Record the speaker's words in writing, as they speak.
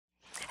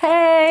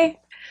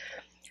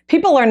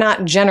People are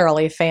not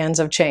generally fans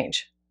of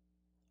change.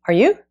 Are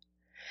you?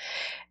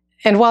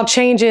 And while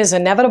change is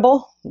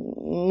inevitable,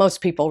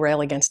 most people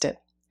rail against it.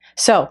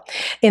 So,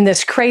 in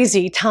this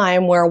crazy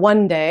time where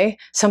one day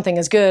something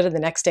is good and the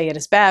next day it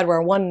is bad,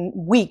 where one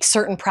week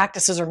certain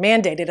practices are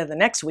mandated and the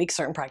next week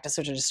certain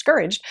practices are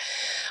discouraged,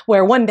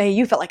 where one day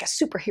you felt like a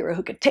superhero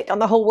who could take on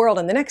the whole world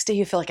and the next day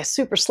you feel like a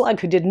super slug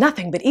who did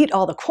nothing but eat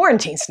all the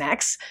quarantine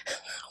snacks,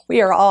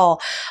 we are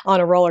all on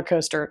a roller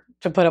coaster,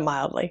 to put it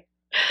mildly.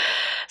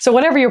 So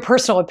whatever your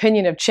personal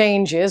opinion of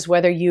change is,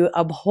 whether you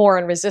abhor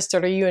and resist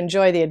it or you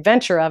enjoy the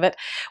adventure of it,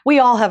 we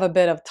all have a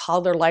bit of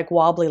toddler-like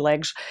wobbly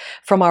legs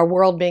from our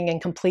world being in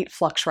complete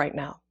flux right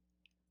now.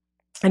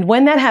 And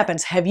when that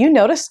happens, have you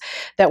noticed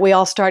that we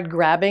all start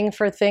grabbing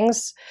for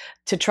things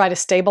to try to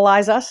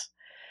stabilize us?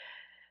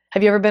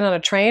 Have you ever been on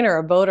a train or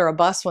a boat or a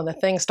bus when the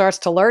thing starts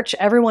to lurch?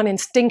 Everyone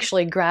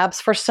instinctually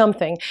grabs for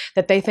something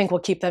that they think will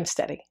keep them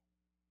steady.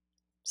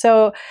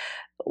 So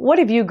what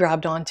have you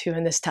grabbed onto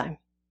in this time?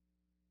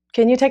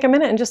 Can you take a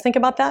minute and just think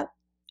about that?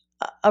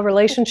 A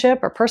relationship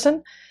or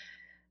person,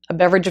 a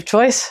beverage of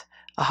choice,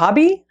 a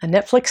hobby, a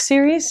Netflix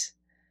series,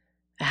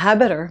 a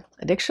habit or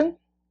addiction?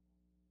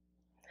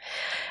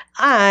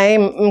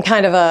 I'm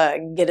kind of a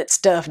get it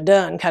stuff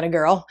done kind of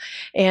girl.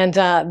 And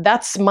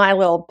that's my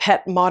little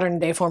pet modern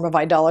day form of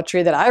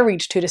idolatry that I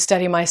reach to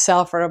steady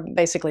myself or to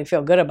basically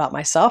feel good about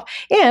myself.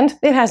 And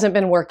it hasn't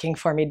been working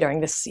for me during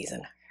this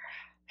season.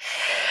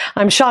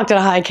 I'm shocked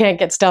at how I can't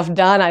get stuff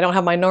done. I don't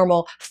have my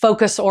normal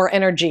focus or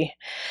energy.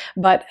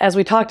 But as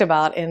we talked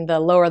about in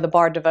the Lower the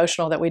Bar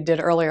devotional that we did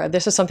earlier,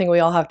 this is something we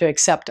all have to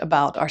accept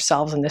about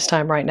ourselves in this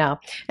time right now.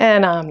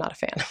 And I'm not a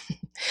fan.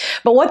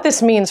 But what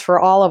this means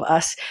for all of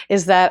us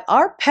is that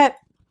our pet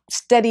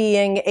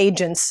steadying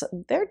agents,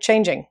 they're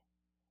changing.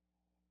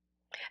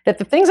 That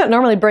the things that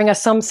normally bring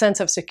us some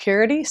sense of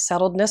security,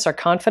 settledness, or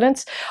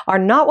confidence are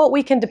not what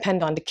we can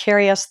depend on to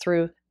carry us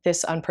through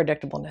this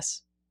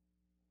unpredictableness.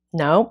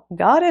 No,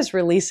 God is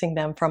releasing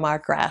them from our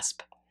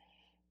grasp,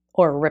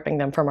 or ripping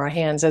them from our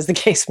hands, as the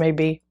case may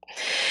be.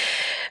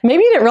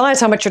 Maybe you didn't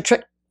realize how much your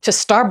trip to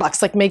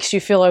Starbucks makes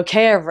you feel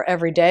okay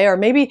every day, or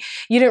maybe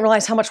you didn't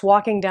realize how much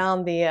walking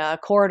down the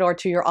corridor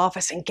to your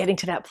office and getting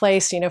to that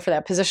place, for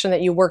that position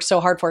that you work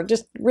so hard for,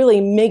 just really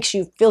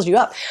fills you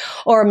up.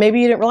 Or maybe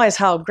you didn't realize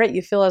how great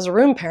you feel as a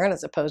room parent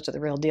as opposed to the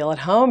real deal at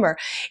home, or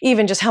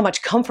even just how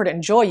much comfort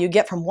and joy you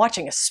get from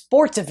watching a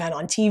sports event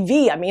on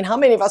TV. I mean, how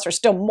many of us are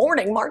still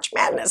mourning March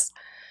Madness?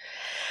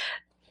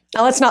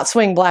 Now, let's not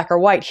swing black or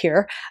white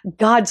here.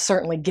 God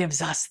certainly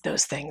gives us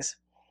those things.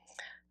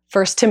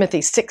 1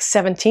 Timothy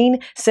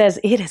 6:17 says,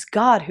 "It is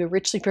God who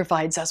richly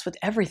provides us with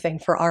everything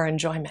for our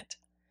enjoyment."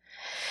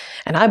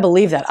 And I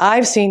believe that.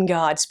 I've seen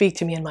God speak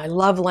to me in my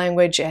love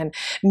language and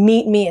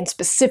meet me in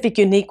specific,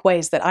 unique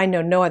ways that I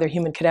know no other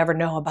human could ever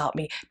know about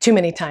me, too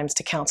many times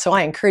to count. So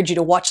I encourage you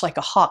to watch like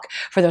a hawk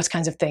for those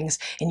kinds of things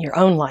in your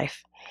own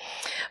life.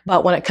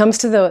 But when it comes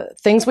to the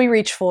things we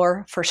reach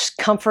for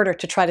comfort or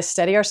to try to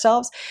steady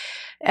ourselves,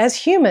 as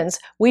humans,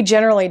 we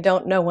generally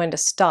don't know when to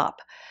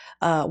stop,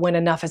 when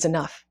enough is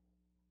enough.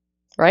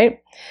 Right?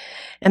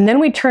 And then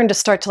we turn to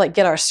start to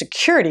get our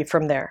security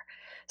from there.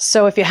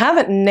 So if you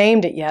haven't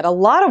named it yet, a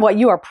lot of what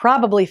you are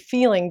probably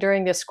feeling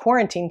during this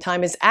quarantine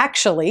time is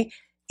actually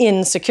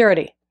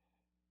insecurity.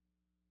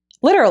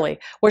 Literally,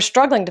 we're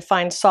struggling to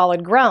find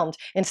solid ground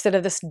instead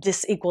of this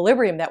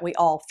disequilibrium that we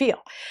all feel.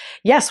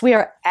 Yes, we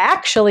are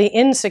actually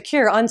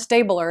insecure,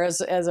 unstable, or as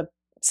a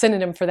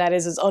synonym for that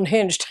is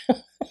unhinged.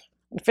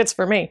 It fits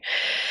for me.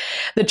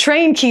 The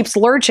train keeps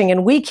lurching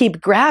and we keep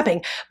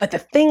grabbing, but the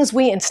things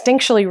we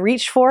instinctually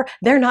reach for,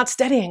 they're not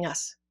steadying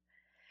us.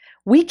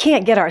 We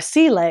can't get our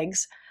sea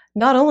legs,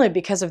 not only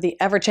because of the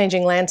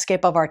ever-changing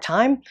landscape of our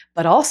time,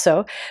 but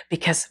also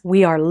because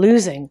we are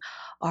losing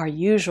our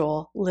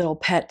usual little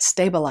pet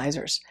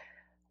stabilizers.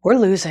 We're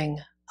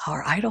losing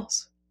our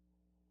idols.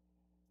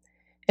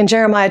 In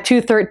Jeremiah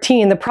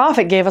 2:13, the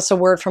prophet gave us a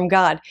word from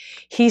God.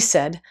 He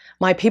said,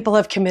 "My people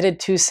have committed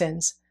two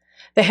sins.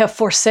 They have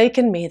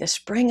forsaken me, the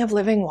spring of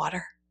living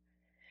water,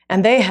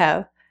 and they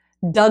have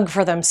dug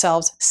for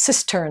themselves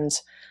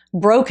cisterns,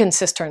 broken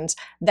cisterns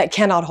that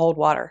cannot hold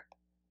water."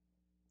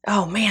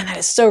 Oh man, that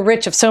is so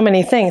rich of so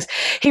many things.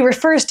 He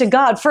refers to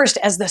God first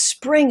as the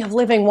spring of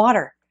living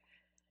water.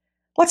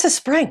 What's a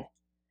spring?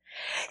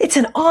 It's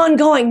an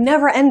ongoing,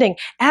 never-ending,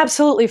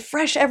 absolutely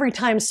fresh every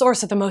time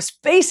source of the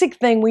most basic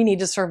thing we need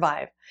to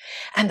survive.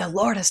 And the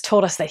Lord has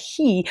told us that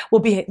He will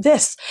be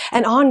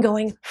an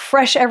ongoing,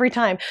 fresh every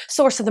time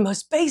source of the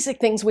most basic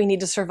things we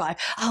need to survive,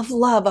 of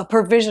love, of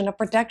provision, of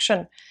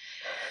protection.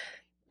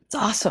 It's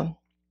awesome.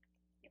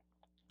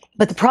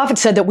 But the prophet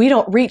said that we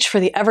don't reach for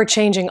the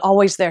ever-changing,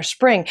 always there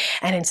spring,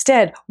 and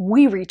instead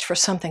we reach for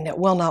something that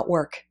will not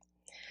work.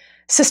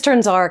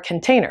 Cisterns are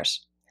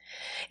containers.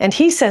 And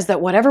he says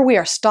that whatever we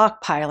are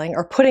stockpiling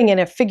or putting in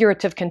a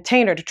figurative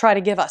container to try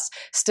to give us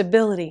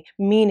stability,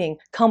 meaning,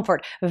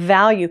 comfort,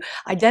 value,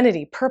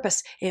 identity,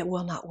 purpose, it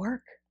will not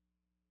work.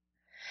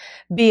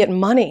 Be it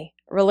money,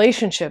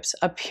 relationships,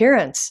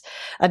 appearance,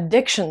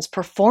 addictions,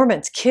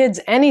 performance, kids,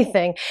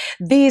 anything,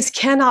 these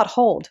cannot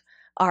hold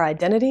our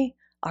identity,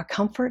 our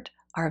comfort,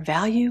 our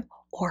value,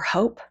 or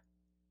hope?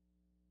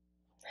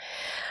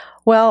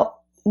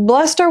 Well,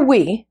 blessed are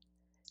we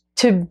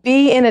to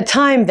be in a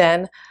time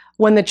then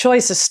when the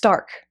choice is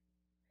stark.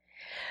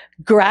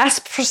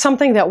 Grasp for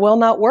something that will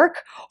not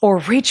work, or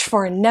reach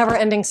for a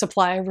never-ending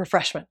supply of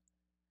refreshment.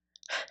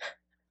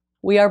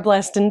 We are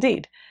blessed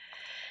indeed,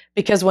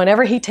 because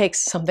whenever he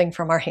takes something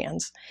from our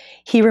hands,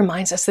 he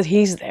reminds us that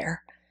he's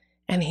there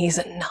and he's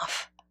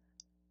enough.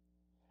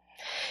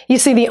 You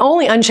see, the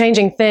only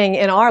unchanging thing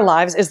in our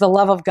lives is the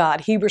love of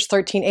God. Hebrews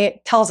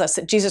 13:8 tells us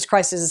that Jesus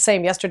Christ is the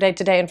same yesterday,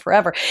 today, and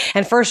forever.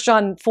 And 1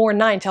 John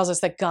 4:9 tells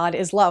us that God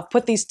is love.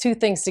 Put these two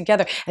things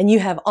together and you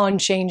have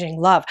unchanging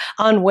love,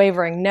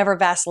 unwavering, never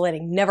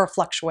vacillating, never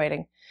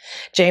fluctuating.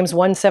 James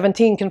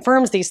 1:17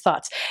 confirms these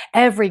thoughts.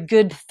 Every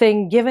good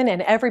thing given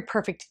and every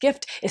perfect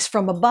gift is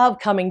from above,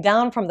 coming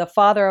down from the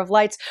Father of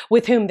lights,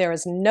 with whom there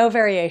is no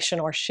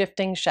variation or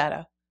shifting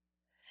shadow.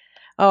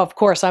 Oh, of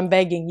course, I'm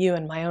begging you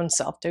and my own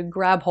self to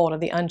grab hold of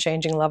the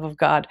unchanging love of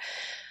God,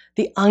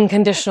 the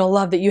unconditional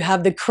love that you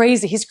have,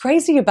 he's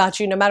crazy about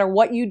you no matter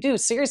what you do.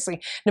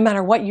 Seriously, no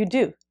matter what you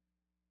do.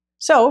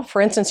 So,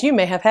 for instance, you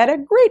may have had a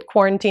great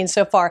quarantine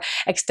so far,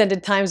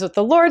 extended times with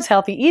the Lord's,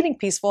 healthy eating,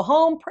 peaceful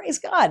home, praise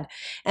God,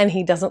 and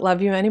he doesn't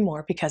love you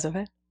anymore because of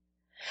it.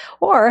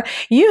 Or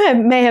you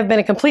may have been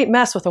a complete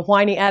mess with a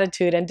whiny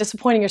attitude and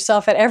disappointing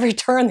yourself at every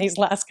turn these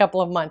last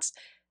couple of months.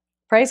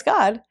 Praise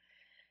God.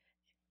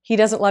 He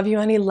doesn't love you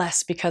any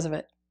less because of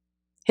it.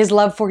 His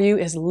love for you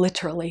is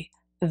literally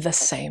the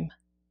same.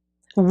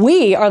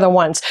 We are the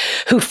ones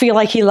who feel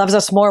like he loves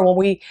us more when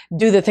we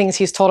do the things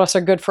he's told us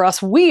are good for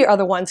us. We are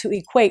the ones who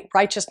equate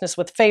righteousness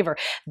with favor.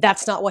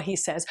 That's not what he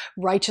says.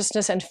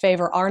 Righteousness and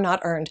favor are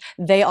not earned.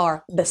 They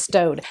are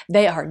bestowed.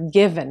 They are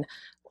given.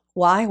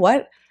 Why?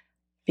 What?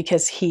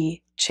 Because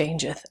he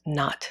changeth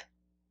not.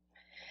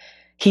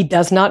 He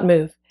does not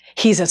move.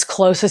 He's as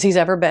close as he's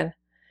ever been.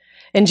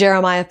 In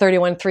Jeremiah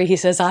 31:3, he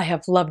says, I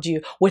have loved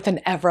you with an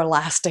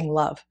everlasting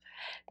love.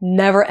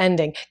 Never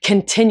ending,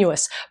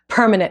 continuous,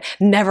 permanent,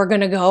 never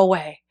going to go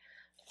away.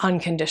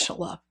 Unconditional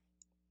love.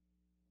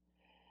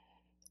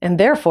 And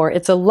therefore,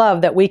 it's a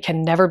love that we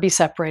can never be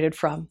separated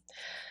from.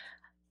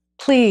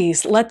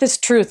 Please let this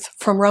truth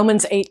from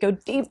Romans 8 go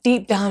deep,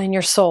 deep down in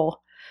your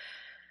soul,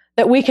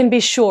 that we can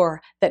be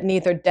sure that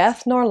neither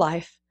death nor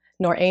life,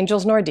 nor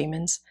angels nor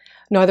demons,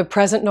 nor the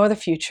present nor the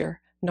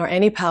future, nor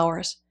any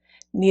powers,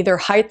 neither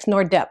height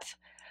nor depth,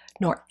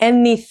 nor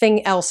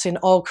anything else in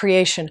all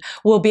creation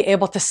will be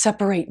able to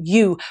separate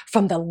you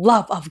from the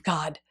love of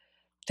God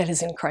that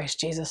is in Christ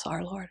Jesus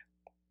our Lord.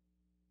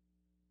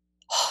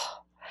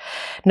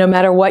 No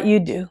matter what you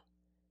do,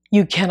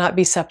 you cannot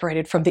be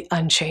separated from the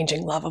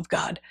unchanging love of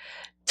God.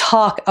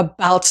 Talk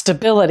about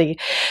stability.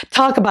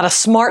 Talk about a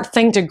smart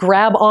thing to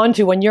grab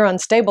onto when you're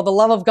unstable. The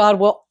love of God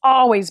will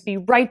always be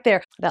right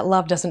there. That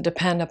love doesn't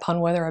depend upon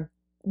whether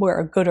we're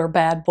a good or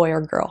bad boy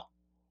or girl.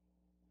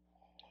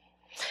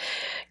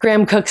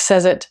 Graham Cooke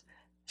says it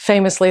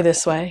famously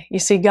this way. You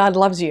see, God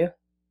loves you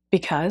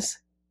because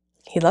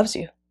he loves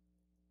you.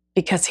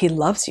 Because he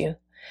loves you.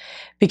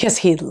 Because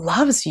he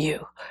loves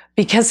you.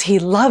 Because he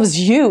loves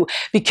you.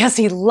 Because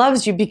he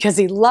loves you. Because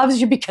he loves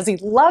you. Because he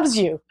loves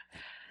you.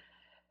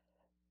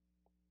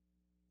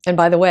 And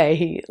by the way,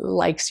 he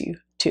likes you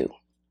too.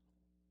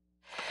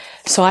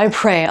 So I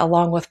pray,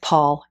 along with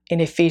Paul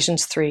in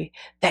Ephesians 3,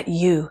 that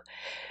you,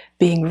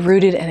 being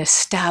rooted and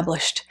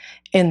established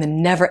in the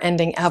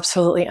never-ending,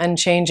 absolutely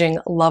unchanging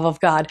love of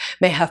God,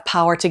 may have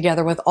power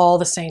together with all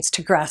the saints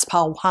to grasp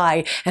how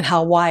high and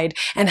how wide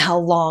and how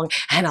long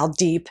and how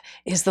deep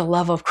is the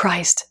love of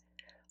Christ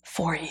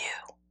for you.